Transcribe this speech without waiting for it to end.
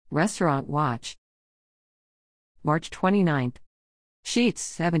Restaurant Watch. March 29. Sheetz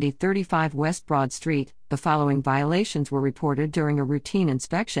 7035 West Broad Street. The following violations were reported during a routine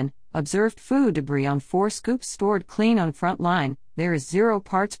inspection. Observed food debris on 4 scoops stored clean on front line. There is 0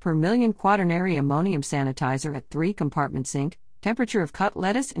 parts per million quaternary ammonium sanitizer at 3-compartment sink. Temperature of cut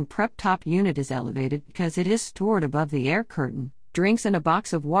lettuce in prep top unit is elevated because it is stored above the air curtain. Drinks in a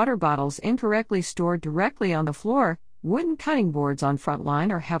box of water bottles incorrectly stored directly on the floor. Wooden cutting boards on front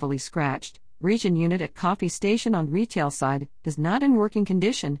line are heavily scratched. Region unit at coffee station on retail side is not in working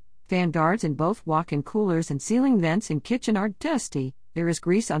condition. Fan guards in both walk-in coolers and ceiling vents in kitchen are dusty. There is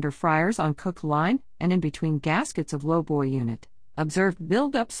grease under fryers on cook line and in between gaskets of lowboy unit. Observed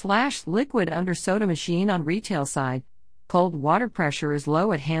buildup/liquid under soda machine on retail side. Cold water pressure is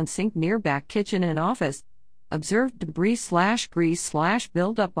low at hand sink near back kitchen and office. Observed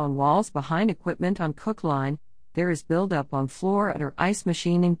debris/grease/buildup on walls behind equipment on cook line. There is buildup on floor under ice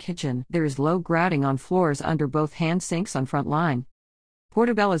machine in kitchen. There is low grouting on floors under both hand sinks on front line.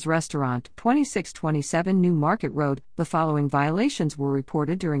 Portobello's Restaurant, 2627 New Market Road. The following violations were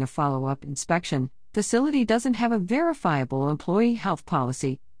reported during a follow-up inspection. Facility doesn't have a verifiable employee health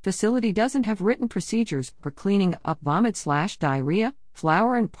policy. Facility doesn't have written procedures for cleaning up vomit/diarrhea.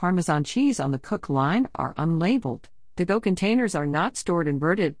 Flour and Parmesan cheese on the cook line are unlabeled. To-go containers are not stored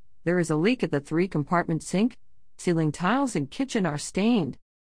inverted. There is a leak at the 3-compartment sink. Ceiling tiles in kitchen are stained.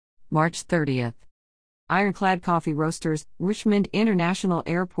 March 30th. Ironclad Coffee Roasters, Richmond International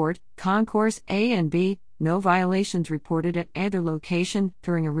Airport, Concourse A and B. No violations reported at either location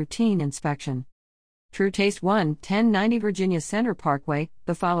during a routine inspection. True Taste 1, 1090 Virginia Center Parkway.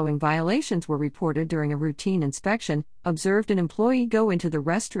 The following violations were reported during a routine inspection. Observed an employee go into the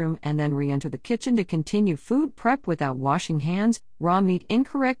restroom and then re-enter the kitchen to continue food prep without washing hands. Raw meat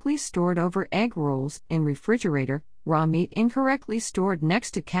incorrectly stored over egg rolls in refrigerator. Raw meat incorrectly stored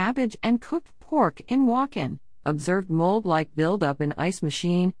next to cabbage and cooked pork in walk-in. Observed mold-like buildup in ice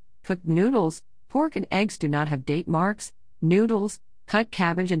machine. Cooked noodles. Pork and eggs do not have date marks. Noodles. Cut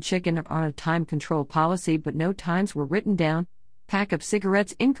cabbage and chicken are on a time control policy, but no times were written down. Pack of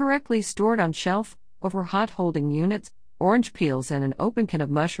cigarettes incorrectly stored on shelf over hot holding units. Orange peels and an open can of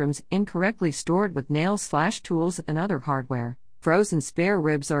mushrooms incorrectly stored with nails/tools and other hardware. Frozen spare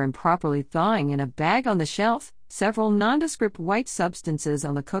ribs are improperly thawing in a bag on the shelf. Several nondescript white substances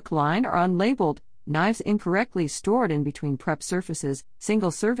on the cook line are unlabeled. Knives incorrectly stored in between prep surfaces.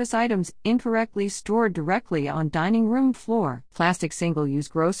 Single-service items incorrectly stored directly on dining room floor. Plastic single-use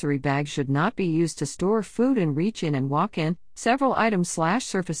grocery bags should not be used to store food and reach in and walk in. Several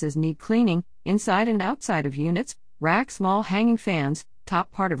items/surfaces need cleaning, inside and outside of units. Rack small hanging fans,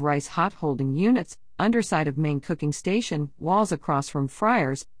 top part of rice hot holding units, underside of main cooking station, walls across from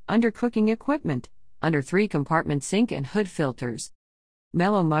fryers, under cooking equipment, under 3-compartment sink and hood filters.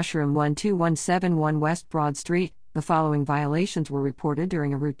 Mellow Mushroom 12171 West Broad Street. The following violations were reported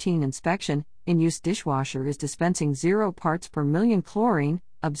during a routine inspection. In-use dishwasher is dispensing 0 parts per million chlorine.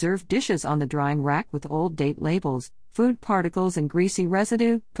 Observed dishes on the drying rack with old date labels. Food particles and greasy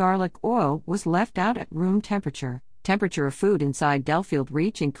residue. Garlic oil was left out at room temperature. Temperature of food inside Delafield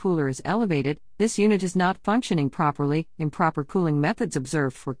reaching cooler is elevated. This unit is not functioning properly. Improper cooling methods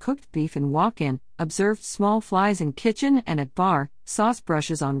observed for cooked beef in walk-in. Observed small flies in kitchen and at bar. Sauce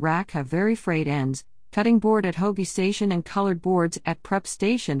brushes on rack have very frayed ends. Cutting board at hoagie station and colored boards at prep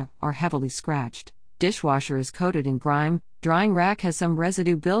station are heavily scratched. Dishwasher is coated in grime. Drying rack has some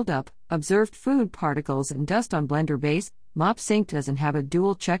residue buildup. Observed food particles and dust on blender base. Mop sink doesn't have a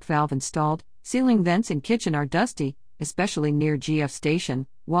dual check valve installed. Ceiling vents in kitchen are dusty, especially near GF station.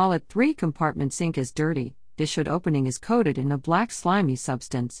 Wall at 3-compartment sink is dirty. Dish hood opening is coated in a black slimy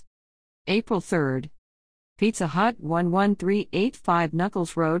substance. April 3rd. Pizza Hut 11385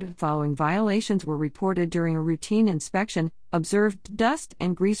 Knuckles Road. Following violations were reported during a routine inspection. Observed dust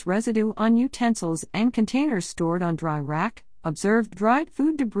and grease residue on utensils and containers stored on dry rack. Observed dried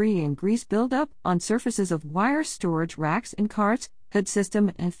food debris and grease buildup on surfaces of wire storage racks and carts, hood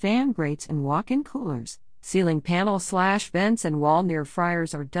system and fan grates and walk-in coolers. Ceiling panel/vents and wall near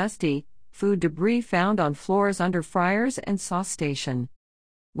fryers are dusty. Food debris found on floors under fryers and sauce station.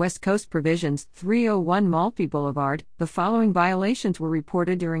 West Coast Provisions, 301 Maltby Boulevard. The following violations were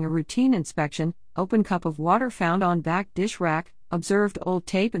reported during a routine inspection. Open cup of water found on back dish rack. Observed old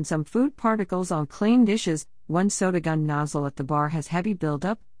tape and some food particles on clean dishes. 1 soda gun nozzle at the bar has heavy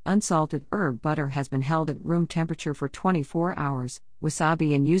buildup. Unsalted herb butter has been held at room temperature for 24 hours.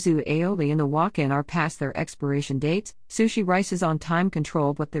 Wasabi and yuzu aioli in the walk-in are past their expiration dates. Sushi rice is on time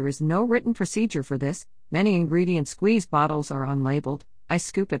control, but there is no written procedure for this. Many ingredient squeeze bottles are unlabeled. Ice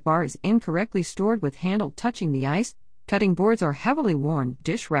scoop at bar is incorrectly stored with handle touching the ice. Cutting boards are heavily worn,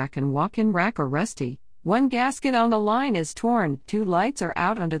 dish rack and walk-in rack are rusty. One gasket on the line is torn, 2 lights are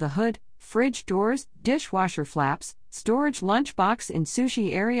out under the hood, fridge doors, dishwasher flaps, storage lunchbox in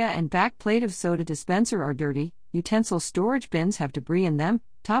sushi area and back plate of soda dispenser are dirty, utensil storage bins have debris in them,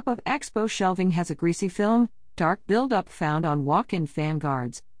 top of expo shelving has a greasy film, dark buildup found on walk-in fan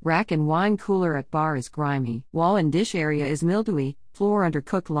guards, rack and wine cooler at bar is grimy, wall and dish area is mildewy, floor under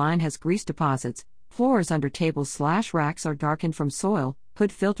cook line has grease deposits, floors under tables/racks are darkened from soil,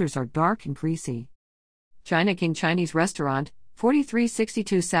 hood filters are dark and greasy. China King Chinese Restaurant,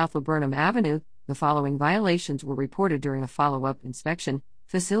 4362 South Laburnum Avenue. The following violations were reported during a follow-up inspection.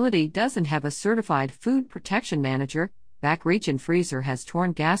 Facility doesn't have a certified food protection manager. Back reach in freezer has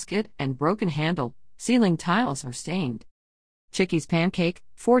torn gasket and broken handle. Ceiling tiles are stained. Chickies Pancake,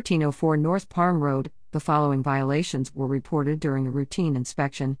 1404 North Parm Road. The following violations were reported during a routine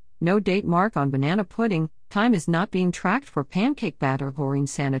inspection. No date mark on banana pudding. Time is not being tracked for pancake batter. Chlorine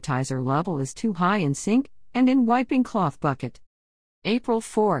sanitizer level is too high in sink and in wiping cloth bucket. April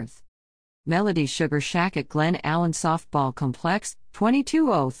 4th. Melody Sugar Shack at Glen Allen Softball Complex,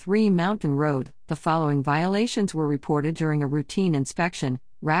 2203 Mountain Road. The following violations were reported during a routine inspection.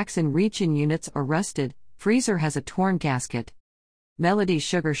 Racks and reach-in units are rusted. Freezer has a torn gasket. Melody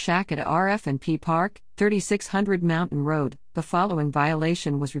Sugar Shack at RF&P Park, 3600 Mountain Road. The following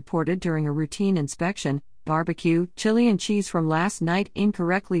violation was reported during a routine inspection. Barbecue, chili and cheese from last night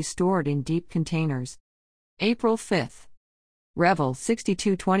incorrectly stored in deep containers. April 5th. Revel,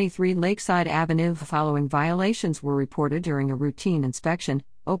 6223 Lakeside Avenue. The following violations were reported during a routine inspection.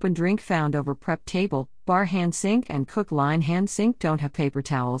 Open drink found over prep table. Bar hand sink and cook line hand sink don't have paper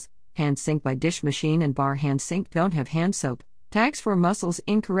towels. Hand sink by dish machine and bar hand sink don't have hand soap. Tags for mussels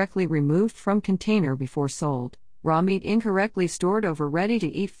incorrectly removed from container before sold. Raw meat incorrectly stored over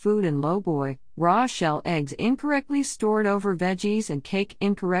ready-to-eat food and lowboy. Raw shell eggs incorrectly stored over veggies and cake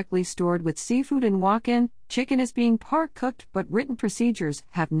incorrectly stored with seafood and walk-in. Chicken is being part-cooked but written procedures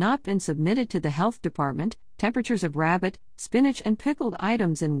have not been submitted to the health department. Temperatures of rabbit, spinach and pickled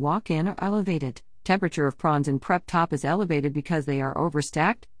items in walk-in are elevated. Temperature of prawns in prep top is elevated because they are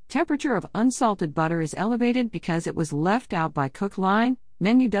overstacked. Temperature of unsalted butter is elevated because it was left out by cook line.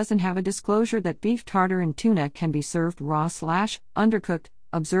 Menu doesn't have a disclosure that beef tartar and tuna can be served raw/undercooked.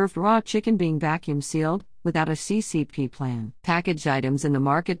 Observed raw chicken being vacuum sealed, without a CCP plan. Packaged items in the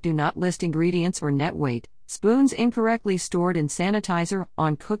market do not list ingredients or net weight. Spoons incorrectly stored in sanitizer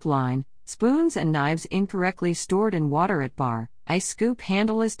on cook line. Spoons and knives incorrectly stored in water at bar. Ice scoop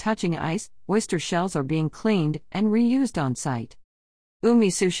handle is touching ice. Oyster shells are being cleaned and reused on site. Umi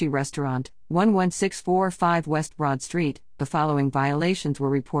Sushi Restaurant, 11645 West Broad Street. The following violations were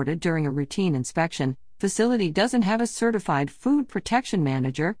reported during a routine inspection. Facility doesn't have a certified food protection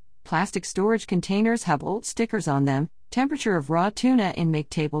manager. Plastic storage containers have old stickers on them. Temperature of raw tuna in make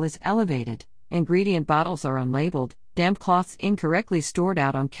table is elevated. Ingredient bottles are unlabeled. Damp cloths incorrectly stored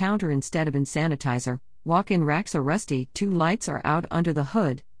out on counter instead of in sanitizer. Walk-in racks are rusty. 2 lights are out under the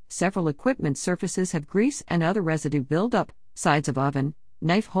hood. Several equipment surfaces have grease and other residue buildup. Sides of oven,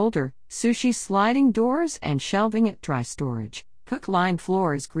 knife holder, sushi sliding doors and shelving at dry storage. Cook line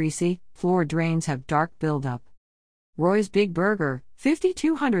floor is greasy. Floor drains have dark buildup. Roy's Big Burger,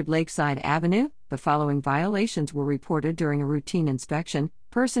 5200 Lakeside Avenue. The following violations were reported during a routine inspection.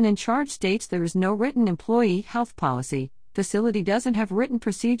 Person in charge states there is no written employee health policy. Facility doesn't have written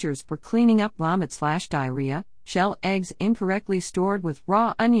procedures for cleaning up vomit/diarrhea. Shell eggs incorrectly stored with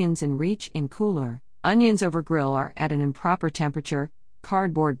raw onions in reach in cooler. Onions over grill are at an improper temperature.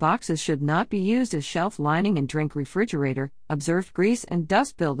 Cardboard boxes should not be used as shelf lining in drink refrigerator. Observed grease and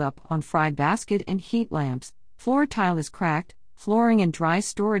dust buildup on fried basket and heat lamps. Floor tile is cracked. Flooring in dry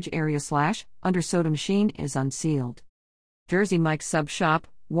storage area/under soda machine is unsealed. Jersey Mike's Sub Shop,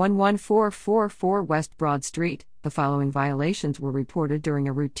 11444 West Broad Street. The following violations were reported during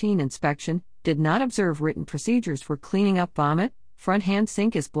a routine inspection. Did not observe written procedures for cleaning up vomit. Front hand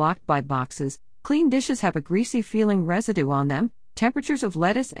sink is blocked by boxes. Clean dishes have a greasy feeling residue on them. Temperatures of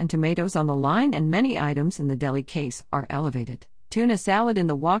lettuce and tomatoes on the line and many items in the deli case are elevated. Tuna salad in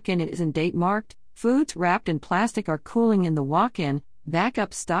the walk-in isn't date marked. Foods wrapped in plastic are cooling in the walk-in.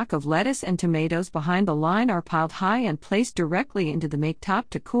 Backup stock of lettuce and tomatoes behind the line are piled high and placed directly into the make top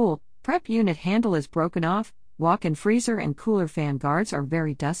to cool. Prep unit handle is broken off. Walk-in freezer and cooler fan guards are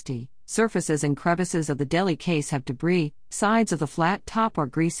very dusty. Surfaces and crevices of the deli case have debris. Sides of the flat top are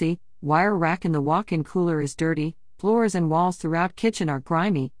greasy. Wire rack in the walk-in cooler is dirty. Floors and walls throughout kitchen are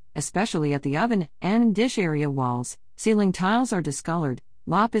grimy, especially at the oven and dish area walls. Ceiling tiles are discolored.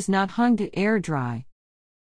 Mop is not hung to air dry.